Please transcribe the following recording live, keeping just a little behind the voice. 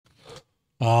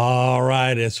All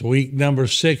right, it's week number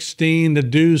 16. The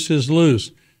Deuce is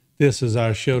loose. This is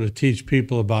our show to teach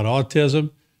people about autism.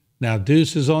 Now,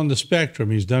 Deuce is on the spectrum.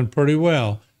 He's done pretty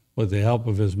well with the help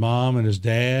of his mom and his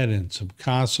dad and some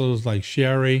counselors like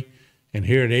Sherry. And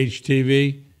here at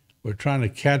HTV, we're trying to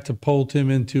catapult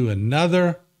him into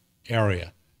another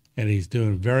area, and he's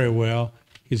doing very well.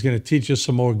 He's going to teach us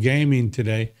some more gaming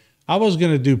today. I was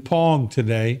going to do Pong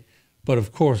today, but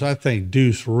of course, I think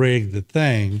Deuce rigged the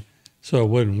thing so it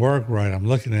wouldn't work right. I'm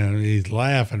looking at him, and he's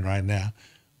laughing right now.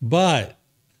 But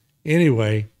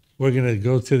anyway, we're going to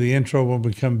go to the intro when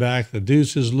we come back. The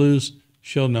Deuce is loose,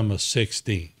 show number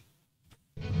 16.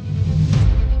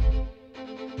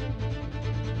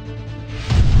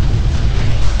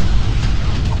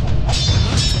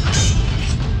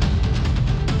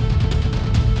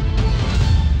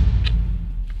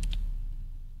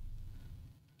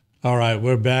 All right,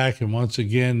 we're back, and once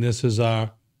again, this is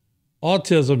our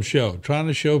autism show, trying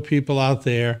to show people out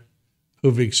there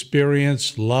who've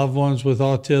experienced loved ones with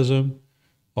autism,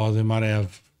 or they might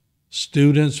have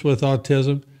students with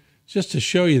autism, just to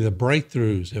show you the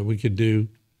breakthroughs that we could do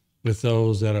with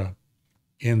those that are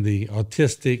in the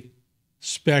autistic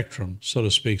spectrum, so to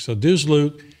speak. So Deuce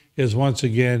Luke is once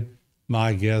again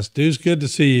my guest. Deuce, good to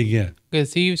see you again. Good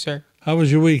to see you, sir. How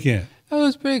was your weekend? It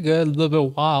was pretty good, a little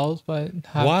bit wild, but...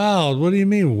 Wild? What do you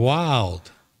mean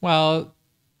wild? Well...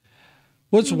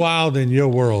 What's wild in your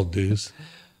world, Deuce?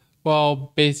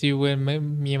 Well, basically when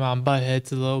me and mom butt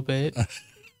heads a little bit.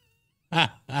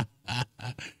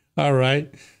 All right.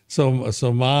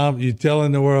 So mom, you're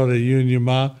telling the world that you and your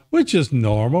mom, which is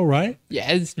normal, right?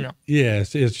 Yeah, it's normal.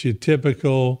 Yes, it's your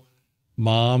typical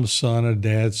mom-son or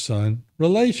dad-son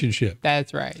relationship.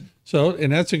 That's right. So,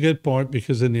 and that's a good point,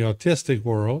 because in the autistic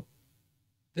world,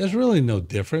 there's really no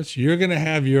difference. You're going to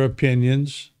have your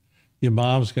opinions. Your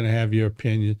mom's going to have your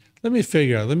opinion. Let me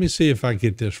see if I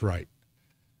get this right,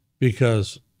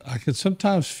 because I can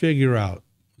sometimes figure out,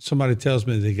 somebody tells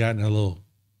me they got in a little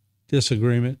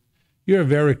disagreement. You're a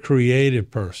very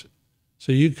creative person.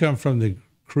 So you come from the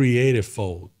creative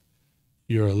fold.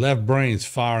 Your left brain's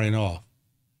firing off.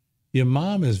 Your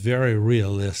mom is very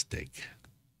realistic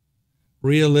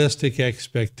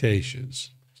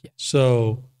expectations. Yeah.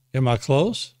 So am I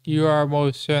close? You are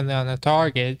most certainly on the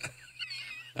target.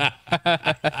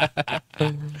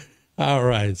 All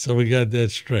right, so we got that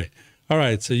straight. All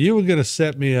right, so you were going to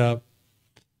set me up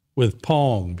with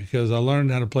Pong, because I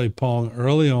learned how to play Pong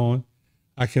early on.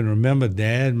 I can remember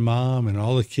Dad, Mom, and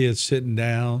all the kids sitting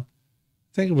down.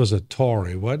 I think it was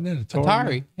Atari, wasn't it?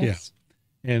 Atari, yes.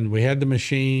 Yeah. And we had the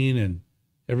machine, and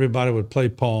everybody would play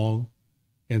Pong,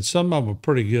 and some of them were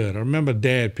pretty good. I remember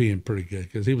Dad being pretty good,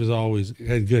 because he was always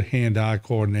had good hand-eye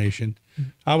coordination.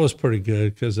 I was pretty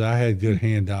good because I had good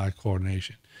hand-eye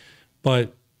coordination.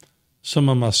 But some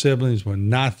of my siblings were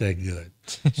not that good.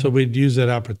 So we'd use that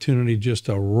opportunity just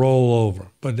to roll over.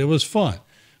 But it was fun.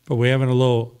 But we're having a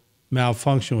little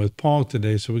malfunction with Pong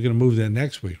today, so we're going to move that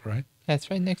next week, right? That's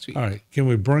right, next week. All right. Can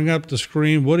we bring up the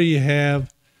screen? What do you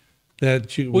have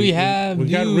that you... We got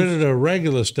rid of the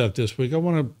regular stuff this week. I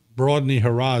want to broaden the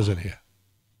horizon here.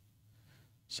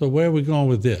 So where are we going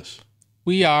with this?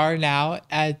 We are now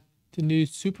at the new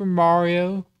Super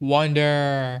Mario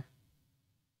Wonder.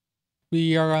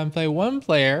 We are going to play one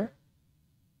player,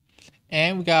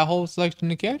 and we got a whole selection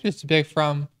of characters to pick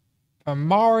from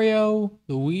Mario,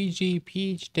 Luigi,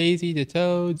 Peach, Daisy, the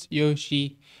Toads,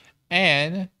 Yoshi,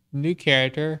 and new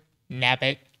character,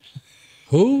 Nabbit.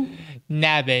 Who?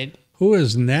 Nabbit. Who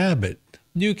is Nabbit?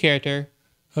 New character.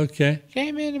 Okay.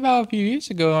 Came in about a few years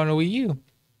ago on the Wii U.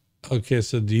 Okay,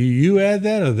 so do you add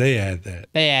that or they add that?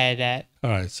 They added that.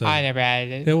 All right, so I never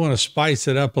added it. they want to spice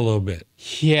it up a little bit.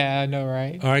 Yeah, I know,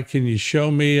 right? All right, can you show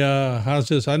me how's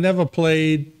this? I never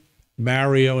played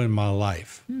Mario in my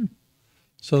life.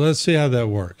 So let's see how that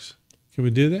works. Can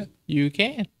we do that? You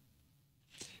can.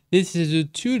 This is a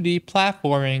 2D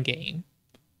platforming game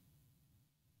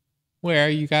where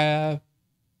you gotta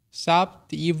stop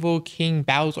the evil King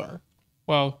Bowser.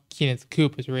 Well, King of the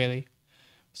Koopas, really.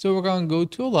 So we're gonna go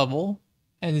to a level,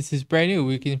 and this is brand new.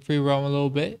 We can free roam a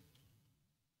little bit.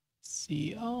 Let's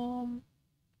see,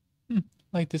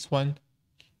 like this one.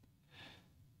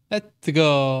 Let's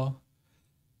go.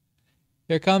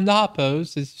 Here come the hot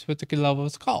pose. This is what the level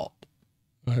is called.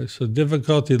 All right, so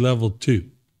difficulty level 2.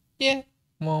 Yeah,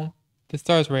 well, the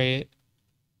stars rated.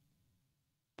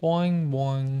 Boing,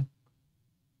 boing.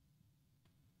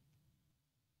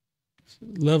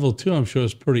 Level 2, I'm sure,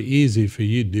 is pretty easy for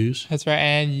you, Deuce. That's right,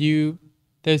 and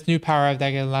there's new power up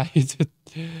that can allow you to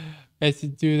basically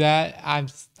do that. I'm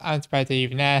surprised they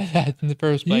even added that in the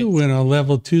first place. You went on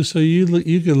level 2, so you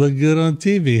could look good on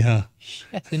TV, huh?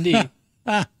 Yes, indeed.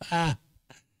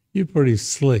 You're pretty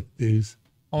slick, Deuce.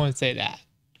 I wouldn't say that.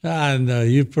 I know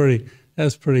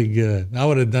that's pretty good. I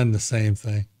would have done the same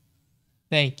thing.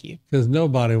 Thank you. Because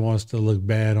nobody wants to look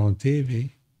bad on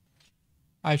TV.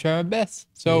 I try my best.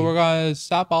 So we're gonna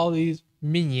stop all these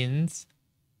minions.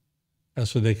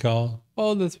 That's what they call.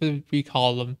 Well, that's what we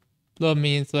call them. Little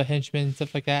minions, little henchmen,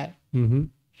 stuff like that. Mm-hmm.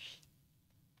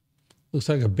 Looks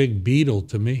like a big beetle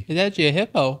to me. It's actually a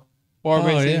hippo. Or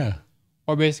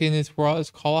basically in this world, it's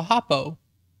called a hoppo.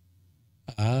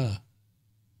 Ah.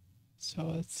 So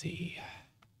let's see.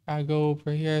 I go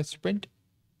over here, sprint.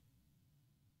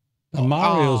 Now,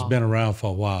 Mario's been around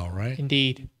for a while, right?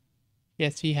 Indeed.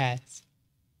 Yes, he has.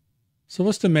 So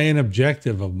what's the main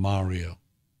objective of Mario?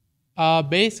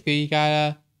 Basically, you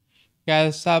gotta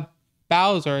stop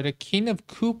Bowser, the king of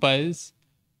Koopas,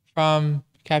 from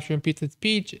capturing Pizza's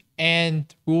Peach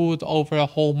and ruled over the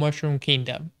whole Mushroom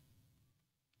Kingdom.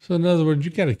 So in other words,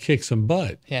 you got to kick some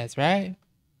butt. Yeah, that's right.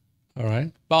 All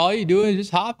right. But all you do is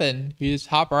just hopping. You just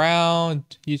hop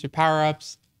around, use your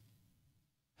power-ups.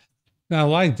 Now I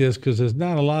like this because there's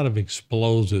not a lot of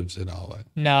explosives and all that.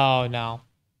 No.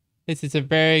 This is a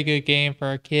very good game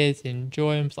for kids to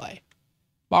enjoy and play.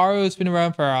 Mario's been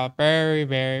around for a very,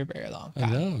 very, very long time.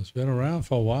 I know. It's been around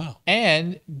for a while.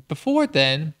 And before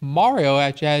then, Mario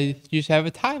actually used to have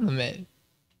a time limit.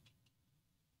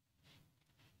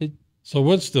 So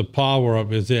what's the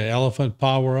power-up? Is it elephant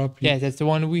power-up? Yes, that's the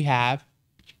one we have.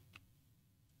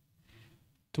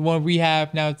 The one we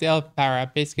have now is the elephant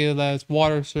power-up. Basically, it allows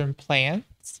water certain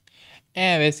plants.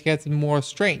 And basically gets more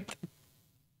strength.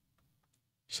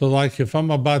 So like if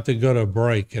I'm about to go to a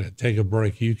break and take a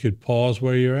break, you could pause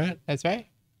where you're at? That's right.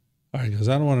 All right, because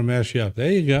I don't want to mess you up.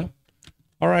 There you go.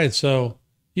 All right, so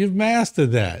you've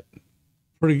mastered that.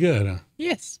 Pretty good, huh?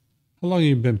 Yes. How long have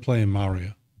you been playing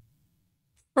Mario?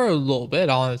 For a little bit,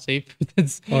 honestly.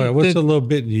 All right, what's a little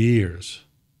bit in years?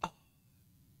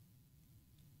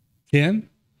 10?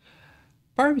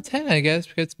 Probably 10, I guess,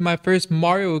 because my first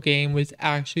Mario game was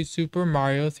actually Super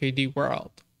Mario 3D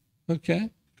World. Okay,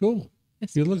 cool.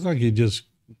 Yes. You look like you're just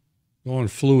going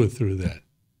fluid through that.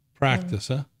 Practice,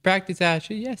 huh? Practice,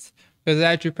 actually, yes. Because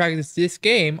I actually practiced this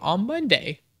game on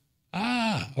Monday.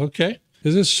 Ah, okay.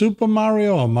 Is this Super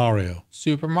Mario or Mario?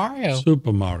 Super Mario.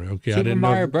 Super Mario. Okay, Super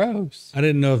Mario Bros. I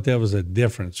didn't know if there was a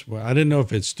difference. Well, I didn't know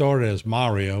if it started as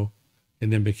Mario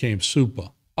and then became Super.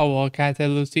 Oh, well, can I tell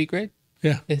you a little secret?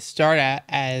 Yeah. It started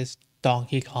as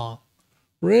Donkey Kong.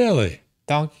 Really?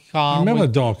 Donkey Kong. I remember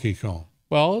Donkey Kong.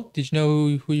 Well, did you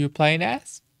know who you're playing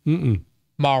as? Mm-mm.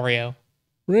 Mario.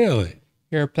 Really?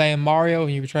 You're playing Mario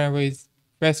and you were trying to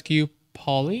rescue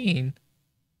Pauline.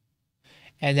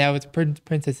 And that was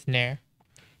Princess in there.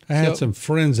 I had some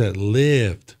friends that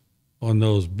lived on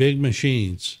those big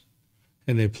machines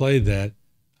and they played that.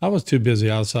 I was too busy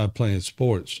outside playing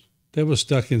sports. They were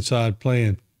stuck inside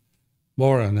playing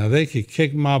Mario. Now they could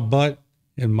kick my butt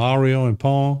in Mario and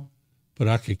Pong, but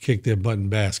I could kick their butt in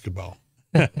basketball.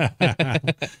 All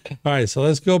right, so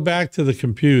let's go back to the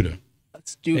computer.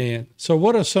 Let's do it. And so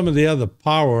what are some of the other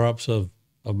power-ups of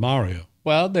Mario?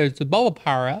 Well, there's the bubble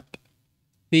power-up,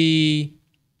 the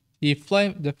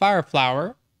fire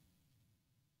flower.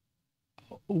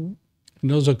 And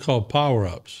those are called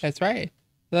power-ups. That's right.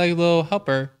 They're like a little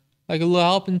helper, like a little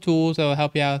helping tools that will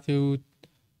help you out through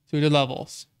the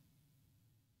levels.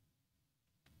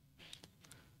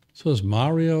 So is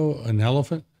Mario an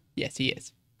elephant? Yes, he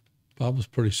is. Bob was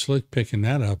pretty slick picking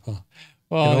that up, huh?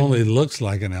 Well, it only looks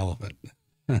like an elephant.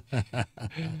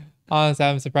 Honestly,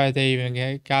 I'm surprised they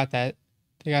even got that.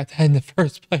 They got that in the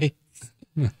first place.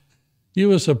 You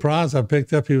were surprised I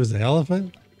picked up he was an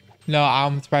elephant? No,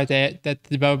 I'm surprised that the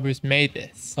developers made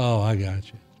this. Oh, I got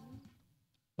you.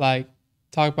 Like,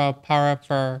 talk about power up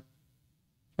for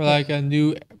a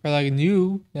new,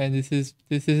 and this is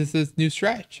this new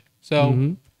stretch.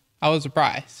 So I was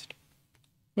surprised.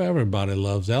 Well, everybody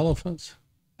loves elephants.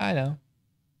 I know.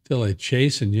 Till they're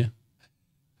chasing you.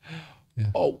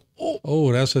 Yeah.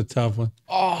 Oh, that's a tough one.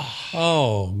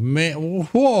 Oh, man.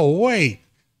 Whoa, wait.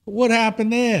 What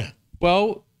happened there?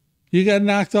 Well, you got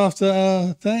knocked off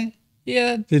the thing?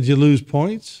 Yeah. Did you lose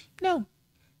points? No.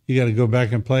 You got to go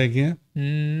back and play again?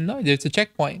 No, there's a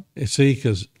checkpoint. See,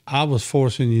 because I was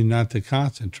forcing you not to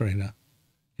concentrate now.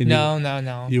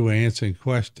 No. You were answering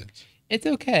questions. It's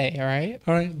okay, all right?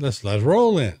 All right, let's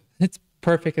roll in. It's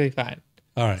perfectly fine.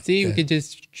 All right. See, we could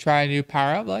just try a new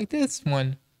power up like this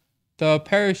one. The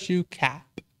parachute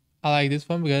cap. I like this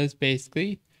one because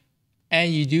basically,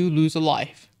 and you do lose a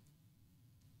life.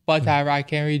 But I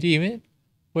can redeem it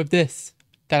with this.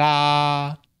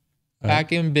 Ta-da!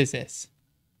 Back in business.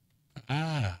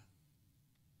 Ah.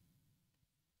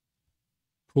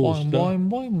 Cool boing, stuff. boing,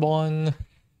 boing,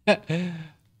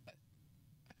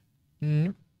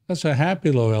 boing. That's a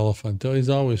happy little elephant, though. He's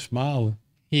always smiling.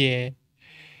 Yeah.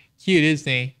 Cute,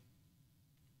 isn't he?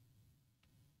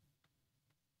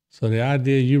 So the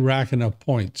idea, you racking up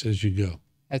points as you go.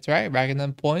 That's right. Racking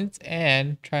them points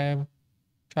and trying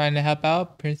to help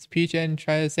out Prince Peach and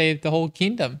try to save the whole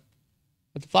kingdom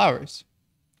with the flowers.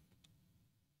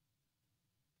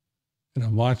 And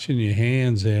I'm watching your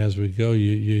hands as we go.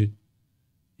 You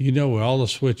know where all the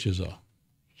switches are.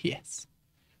 Yes.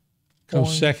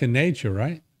 Comes second nature,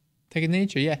 right? Second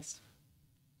nature, yes.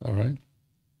 All right.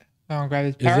 I'll grab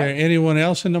his Is there anyone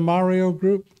else in the Mario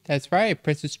group? That's right.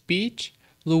 Princess Peach,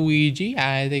 Luigi.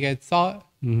 I think I saw.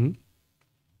 Mm-hmm.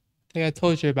 I think I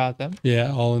told you about them.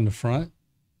 Yeah, all in the front.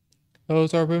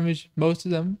 Those are pretty much most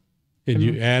of them. And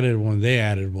you added one. They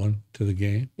added one to the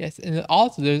game. Yes, and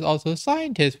also there's also a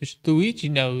scientist, which Luigi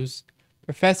knows,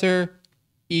 Professor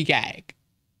Egag.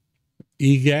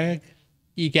 Egag?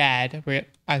 Egad.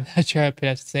 I'm not sure how to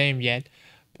pronounce his name yet,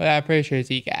 but I'm pretty sure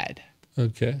it's Egad.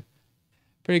 Okay.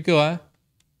 Pretty cool, huh?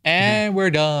 And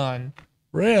we're done.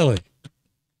 Really?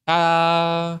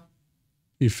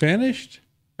 You finished?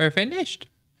 We're finished.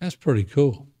 That's pretty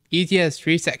cool. Easy as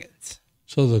 3 seconds.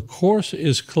 So the course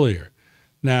is clear.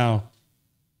 Now,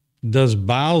 does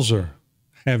Bowser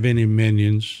have any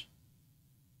minions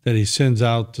that he sends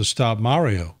out to stop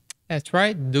Mario? That's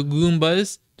right. The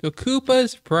Goombas, the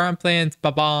Koopas, Piranha Plants,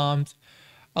 Bob-ombs,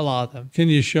 a lot of them. Can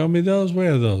you show me those?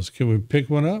 Where are those? Can we pick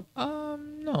one up?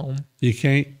 No. You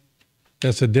can't?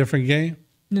 That's a different game?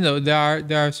 No, there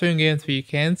are certain games where you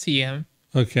can see them.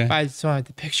 Okay. But I just don't have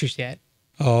the pictures yet.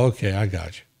 Oh, okay. I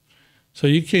got you. So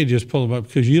you can't just pull them up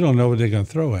because you don't know what they're going to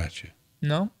throw at you.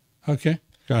 No. Okay.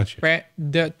 Got you. Right.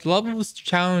 The levels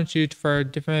challenge you for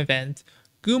different events.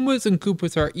 Goombas and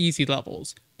Koopas are easy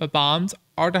levels, but bombs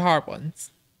are the hard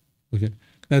ones. Okay.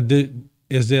 Now,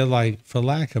 is there, like, for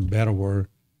lack of a better word,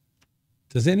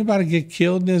 does anybody get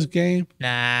killed in this game?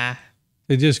 Nah.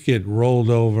 They just get rolled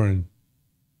over and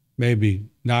maybe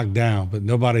knocked down, but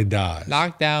nobody dies.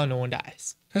 Knocked down, no one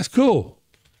dies. That's cool.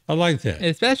 I like that.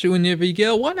 Especially whenever you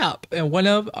get a 1-up. And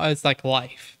 1-up is like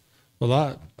life.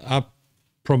 Well, I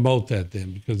promote that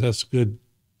then because that's good,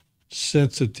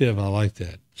 sensitive. I like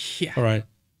that. Yeah. All right.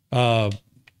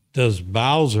 Does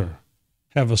Bowser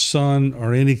have a son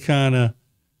or any kind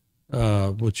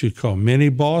of what you call mini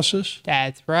bosses?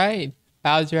 That's right.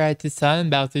 Bowser had his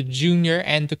son, Bowser Jr.,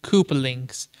 and the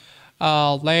Koopalings.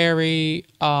 Larry,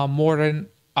 Morton,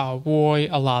 Roy,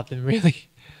 a lot of them, really.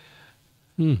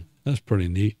 That's pretty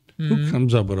neat. Who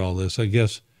comes up with all this? I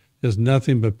guess there's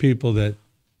nothing but people that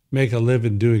make a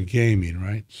living doing gaming,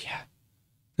 right? Yeah.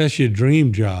 That's your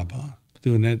dream job, huh?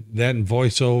 Doing that and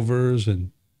voiceovers and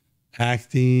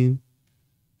acting.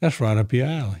 That's right up your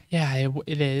alley. Yeah,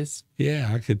 it is.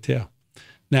 Yeah, I could tell.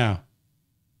 Now,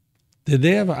 did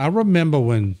they ever? I remember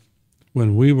when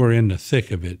we were in the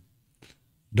thick of it,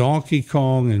 Donkey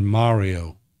Kong and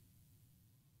Mario.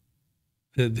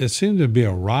 There seemed to be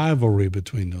a rivalry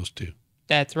between those two.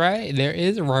 That's right. There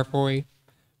is a rivalry.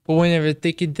 But whenever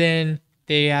they get in,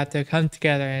 they have to come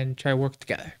together and try to work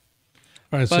together.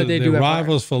 All right, But so they they're do have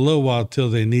rivals for a little while till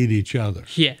they need each other.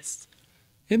 Yes.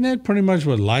 Isn't that pretty much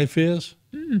what life is?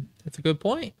 That's a good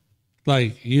point.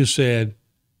 Like you said,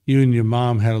 you and your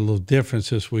mom had a little difference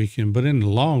this weekend, but in the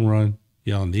long run,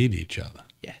 y'all need each other.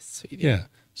 Yes. We do. Yeah.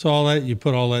 So all that, you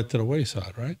put all that to the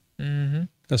wayside, right? Mm-hmm.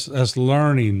 That's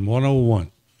learning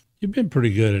 101. You've been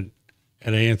pretty good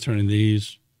at answering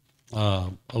these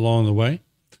along the way.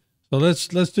 So let's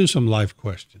do some life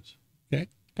questions. Okay.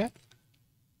 Okay.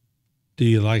 Do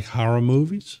you like horror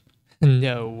movies?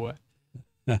 No.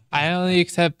 I only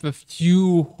accept a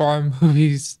few horror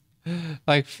movies,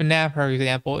 like FNAF, for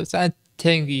example. It's not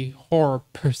technically horror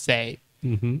per se,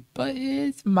 but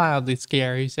it's mildly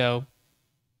scary. So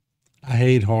I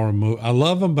hate horror movies. I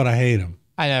love them, but I hate them.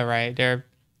 I know, right?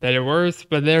 They're worse,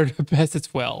 but they're the best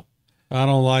as well. I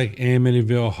don't like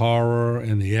Amityville Horror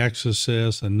and The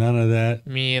Exorcist and none of that.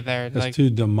 Me either. That's Like, too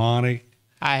demonic.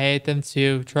 I hate them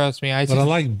too. Trust me. But I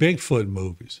like Bigfoot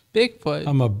movies. Bigfoot.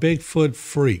 I'm a Bigfoot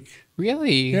freak.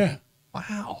 Really? Yeah.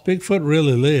 Wow. Bigfoot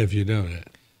really live, you know that.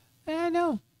 I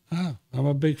know. Oh, I'm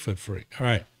a Bigfoot freak. All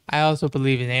right. I also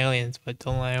believe in aliens, but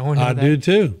don't let anyone know I that. do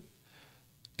too.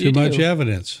 You Too much do.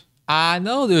 evidence. I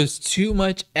know there's too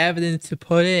much evidence to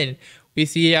put in. We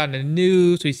see it on the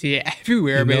news. We see it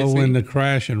everywhere. You know basically. when the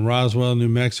crash in Roswell, New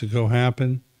Mexico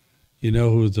happened? You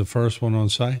know who was the first one on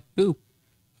site? Who?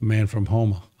 A man from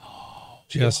Houma.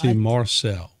 Jesse what?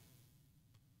 Marcel.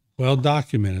 Well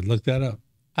documented. Look that up.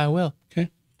 I will.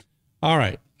 Okay. All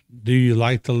right. Do you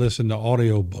like to listen to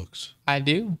audiobooks? I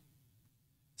do.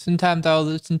 Sometimes I'll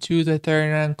listen to the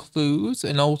 39 Clues,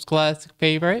 an old classic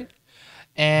favorite.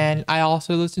 And I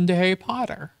also listen to Harry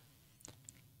Potter.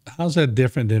 How's that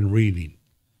different than reading?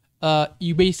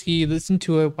 You basically listen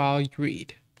to it while you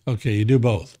read. Okay, you do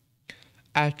both.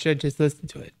 Actually, I just listen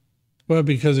to it. Well,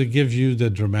 because it gives you the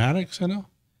dramatics, I know.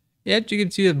 Yeah, you can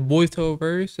see the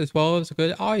voiceovers as well as a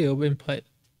good audio input.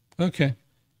 Okay,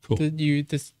 cool.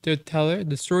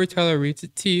 The storyteller reads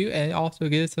it to you and also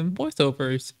gives some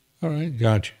voiceovers. All right,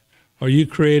 gotcha. Are you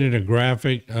creating a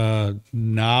graphic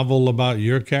novel about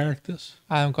your characters?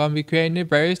 I'm going to be creating it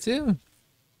very soon.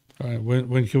 All right,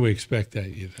 when can we expect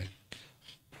that, you think?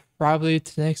 Probably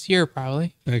to next year,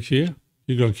 probably. Next year?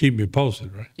 You're going to keep me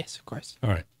posted, right? Yes, of course.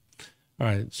 All right. All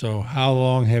right, so how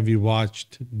long have you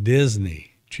watched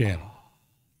Disney Channel?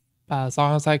 About as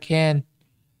long as I can.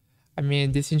 I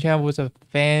mean, Disney Channel was a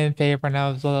fan favorite when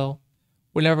I was little.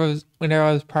 Whenever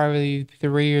I was probably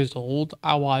 3 years old,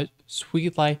 I watched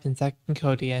Sweet Life and Zack and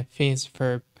Cody and Phineas and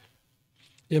Ferb.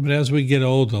 Yeah, but as we get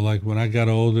older, like when I got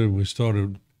older, we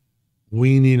started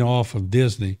weaning off of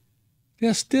Disney.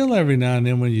 There's still every now and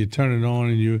then when you turn it on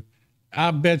and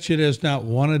I bet you there's not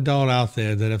one adult out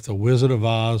there that if The Wizard of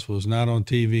Oz was not on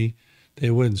TV, they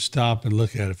wouldn't stop and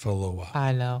look at it for a little while.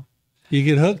 I know. You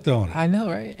get hooked on it. I know,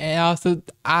 right? And also,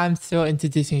 I'm still into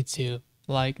Disney too.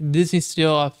 Like, Disney's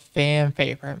still a fan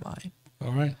favorite of mine.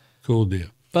 All right. Cool deal.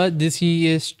 But Disney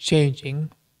is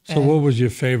changing. So what was your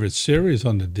favorite series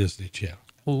on the Disney Channel?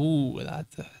 Ooh,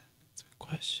 that's a good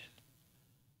question.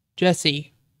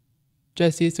 Jessie.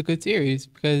 Jessie is a good series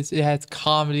because it has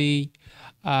comedy,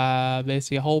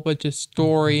 basically a whole bunch of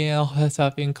story and all that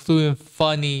stuff, including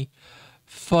funny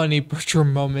butcher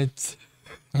moments.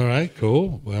 All right,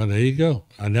 cool. Well, there you go.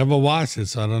 I never watched it,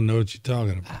 so I don't know what you're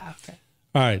talking about. Okay.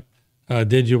 All right.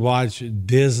 Did you watch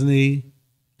Disney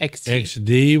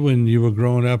XD when you were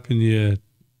growing up in your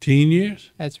teen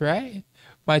years? That's right.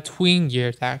 My tween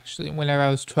years, actually, whenever I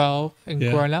was 12 and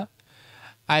growing up.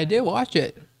 I did watch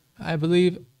it. I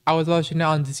believe I was watching it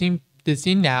on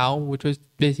Disney Now, which was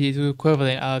basically the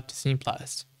equivalent of Disney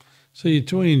Plus. So your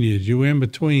tween years, you were in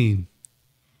between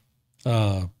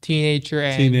Teenager,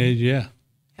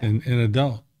 and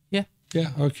adult. Yeah.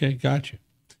 Yeah, okay, got you.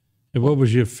 And what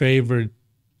was your favorite,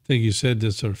 I think you said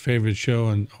this, or favorite show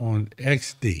on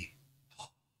XD?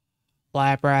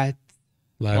 Lab Rats.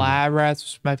 Lab Rats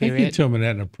was my I think favorite. you told me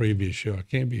that in a previous show. I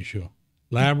can't be sure.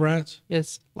 Lab Rats?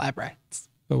 Yes, Lab Rats.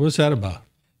 But what's that about?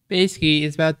 Basically,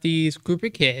 it's about these group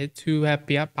of kids who have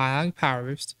bionic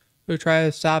powers, who try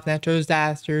to stop natural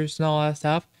disasters and all that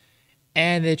stuff,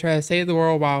 and they try to save the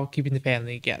world while keeping the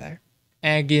family together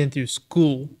and getting through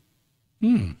school.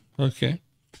 Okay.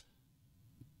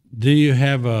 Do you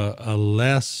have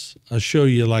a show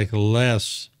you like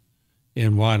less,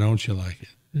 and why don't you like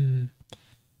it?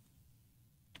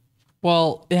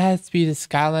 Well, it has to be the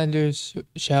Skylanders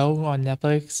show on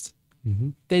Netflix.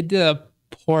 They did a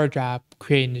poor job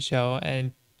creating the show,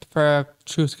 and for a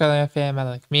true Skylander fan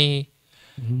like me,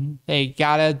 they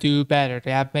gotta do better.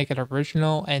 They have to make it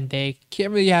original, and they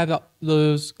can't really have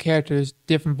those characters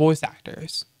different voice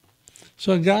actors.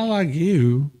 So a guy like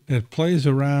you that plays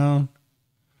around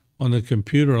on the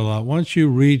computer a lot, once you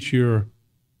reach your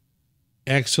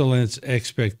excellence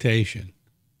expectation,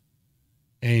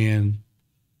 and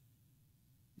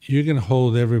you're going to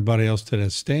hold everybody else to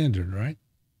that standard, right?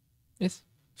 Yes.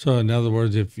 So in other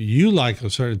words, if you like a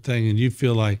certain thing and you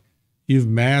feel like you've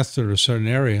mastered a certain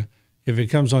area, if it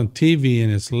comes on TV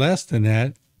and it's less than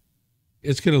that,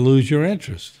 it's going to lose your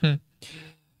interest.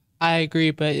 I agree,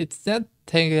 but it's not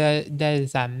thing that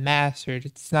is not mastered.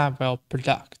 It's not well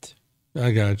product.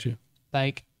 I got you.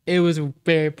 Like, it was a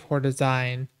very poor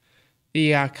design.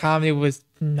 The comedy was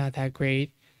not that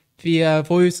great. The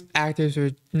voice actors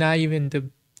were not even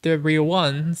the real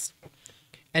ones.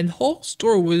 And the whole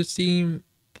story would seem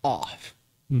off.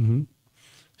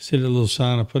 See the little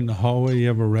sign I put in the hallway? You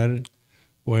ever read it?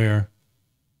 Where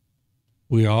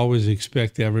we always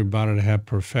expect everybody to have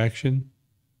perfection,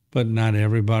 but not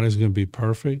everybody's going to be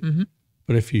perfect.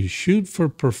 But if you shoot for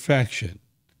perfection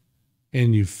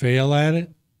and you fail at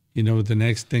it, you know what the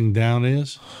next thing down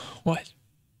is? What?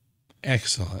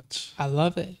 Excellence. I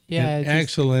love it. Yeah. And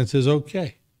excellence is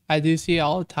okay. I do see it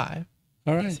all the time.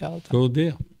 All right. Cool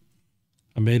deal.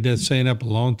 I made that saying up a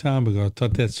long time ago. I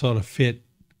thought that sort of fit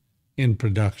in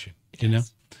production, you know?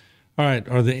 All right.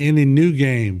 Are there any new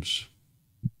games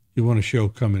you want to show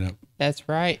coming up? That's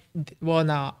right. Well,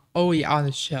 now, on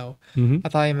the show. I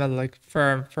thought you meant like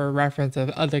for reference of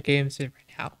other games right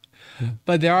now.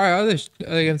 But there are other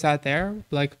games out there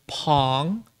like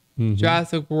Pong,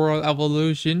 Jurassic World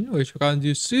Evolution, which we're going to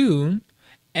do soon,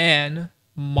 and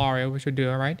Mario, which we're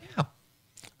doing right now.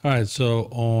 All right, so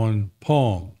on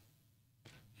Pong,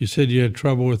 you said you had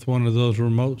trouble with one of those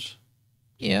remotes?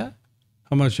 Yeah.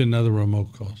 How much another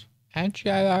remote cost?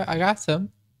 Actually, I got some.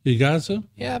 You got some?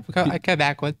 Yeah, because I came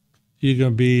back with. You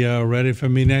going to be ready for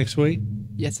me next week?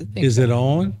 Yes, I think Is so. it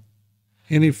on?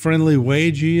 Any friendly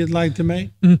wager you'd like to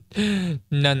make? No.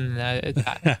 It's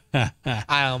not.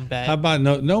 I don't bet. How about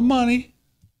no money?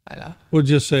 I know. We'll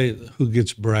just say who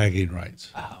gets bragging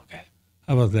rights. Oh, okay.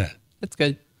 How about that? That's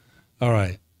good. All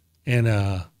right. And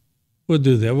we'll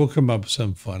do that. We'll come up with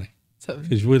something funny Something.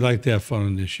 because we like to have fun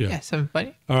on this show. Yeah, something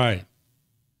funny. All right.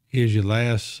 Here's your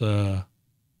last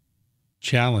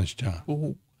challenge time.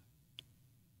 Ooh.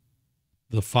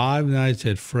 The Five Nights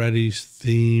at Freddy's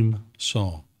theme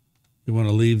song. You want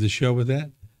to leave the show with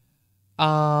that?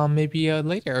 Maybe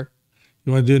later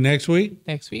You want to do it next week?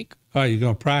 next week. All right, you're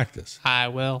going to practice. I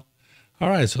will. All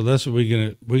right, so that's what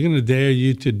we're gonna dare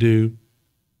you to do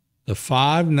the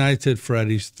Five Nights at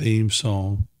Freddy's theme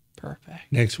song Perfect.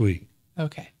 next week.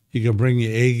 Okay. You gonna bring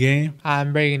your A game?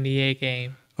 I'm bringing the A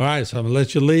game. All right, so I'm gonna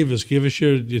let you leave us. Give us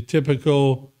your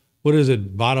typical, what is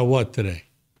it, bada what today?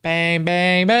 Bang,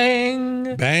 bang,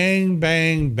 bang. Bang,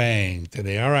 bang, bang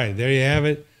today. All right, there you have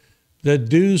it. The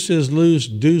Deuce is loose,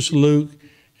 Deuce Luke.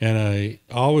 And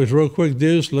always real quick,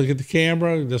 Deuce, look at the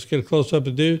camera. Let's get a close-up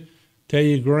of Deuce. Tell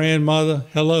your grandmother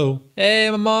hello. Hey,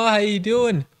 Mama, how you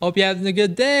doing? Hope you're having a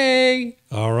good day.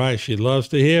 All right, she loves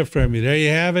to hear from you. There you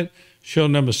have it. Show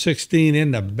number 16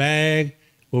 in the bag.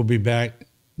 We'll be back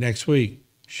next week.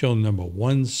 Show number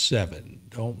 17.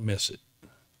 Don't miss it.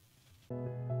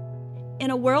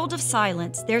 In a world of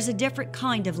silence, there's a different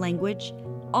kind of language,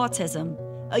 autism,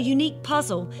 a unique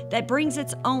puzzle that brings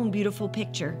its own beautiful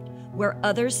picture. Where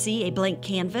others see a blank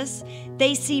canvas,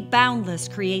 they see boundless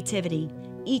creativity.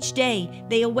 Each day,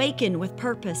 they awaken with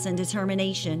purpose and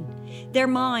determination. Their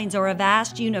minds are a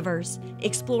vast universe,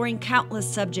 exploring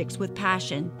countless subjects with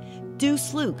passion.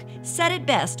 Deuce Luke said it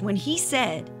best when he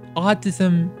said,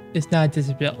 Autism is not a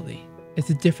disability. It's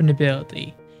a different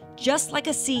ability. just like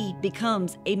a seed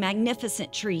becomes a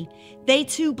magnificent tree, they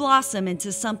too blossom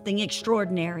into something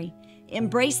extraordinary.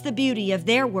 Embrace the beauty of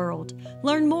their world.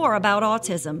 Learn more about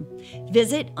autism.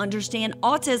 Visit Understand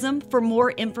Autism for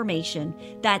more information.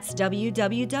 That's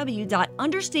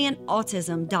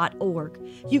www.understandautism.org.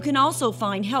 You can also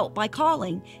find help by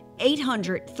calling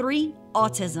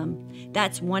 800-3-AUTISM.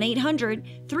 That's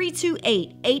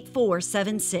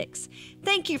 1-800-328-8476.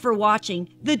 Thank you for watching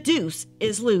The Deuce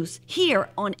is Loose here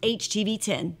on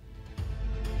HTV10.